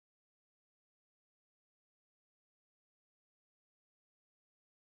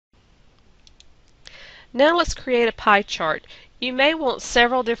Now let's create a pie chart. You may want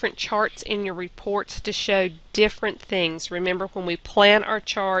several different charts in your reports to show different things. Remember, when we plan our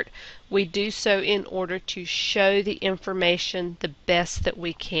chart, we do so in order to show the information the best that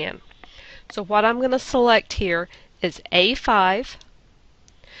we can. So what I'm going to select here is A5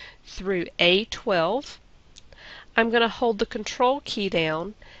 through A12. I'm going to hold the Control key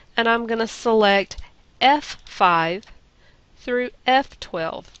down and I'm going to select F5 through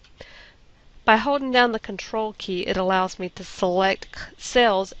F12. By holding down the Control key, it allows me to select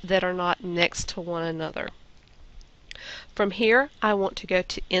cells that are not next to one another. From here, I want to go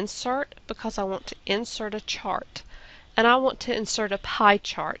to Insert because I want to insert a chart. And I want to insert a pie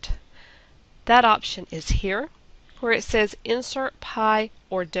chart. That option is here where it says Insert Pie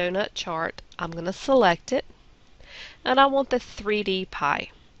or Donut Chart. I'm going to select it. And I want the 3D pie.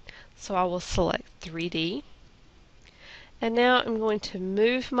 So I will select 3D. And now I'm going to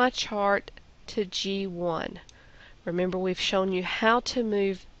move my chart to G1. Remember, we've shown you how to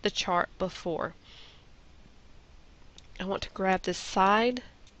move the chart before. I want to grab this side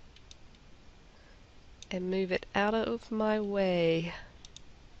and move it out of my way.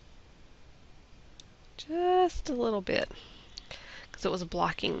 Just a little bit, because it was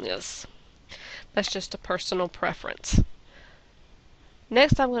blocking this. That's just a personal preference.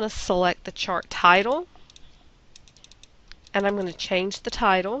 Next, I'm going to select the chart title, and I'm going to change the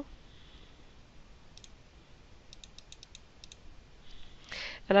title.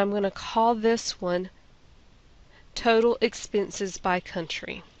 And I'm going to call this one Total Expenses by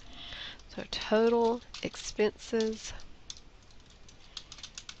Country. So Total Expenses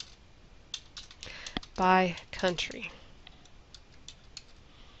by Country.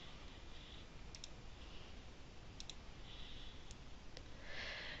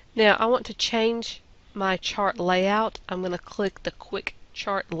 Now I want to change my chart layout. I'm going to click the Quick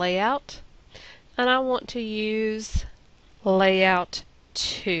Chart Layout, and I want to use Layout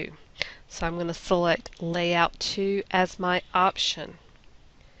 2. So I'm going to select Layout 2 as my option.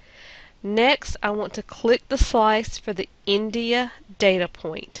 Next, I want to click the slice for the India data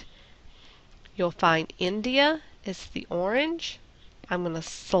point. You'll find India is the orange. I'm going to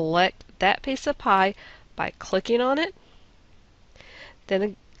select that piece of pie by clicking on it.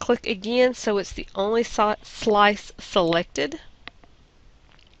 Then click again so it's the only slice selected.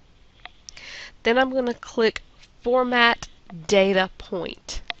 Then I'm going to click Format Data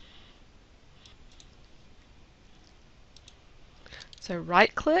Point. So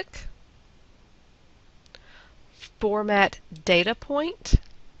right click, Format Data Point.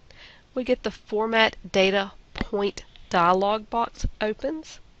 We get the Format Data Point dialog box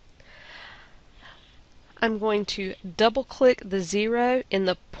opens. I'm going to double click the 0 in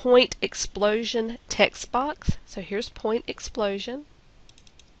the Point Explosion text box. So here's Point Explosion.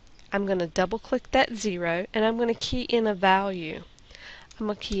 I'm going to double click that 0 and I'm going to key in a value. I'm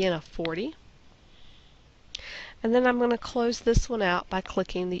going to key in a 40. And then I'm going to close this one out by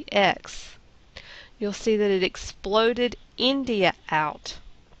clicking the X. You'll see that it exploded India out.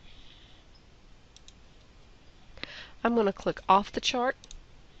 I'm going to click off the chart.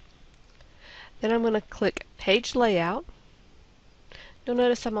 Then I'm going to click Page Layout. You'll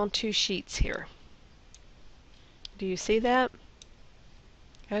notice I'm on 2 sheets here. Do you see that?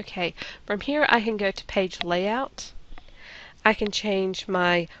 Okay, from here I can go to Page Layout. I can change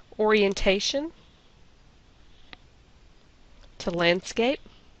my orientation to Landscape.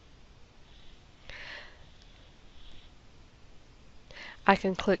 I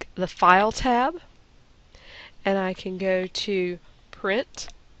can click the File tab and I can go to Print.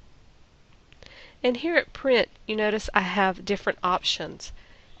 And here at Print, you notice I have different options.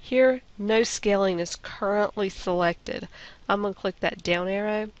 Here, no scaling is currently selected. I'm going to click that down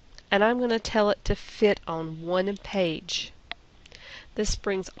arrow and I'm going to tell it to fit on one page. This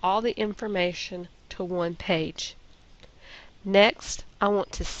brings all the information to one page. Next, I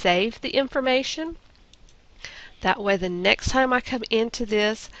want to save the information. That way the next time I come into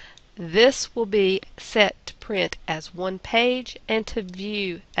this, this will be set to print as one page and to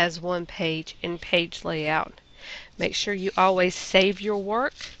view as one page in Page Layout. Make sure you always save your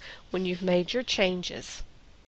work when you've made your changes.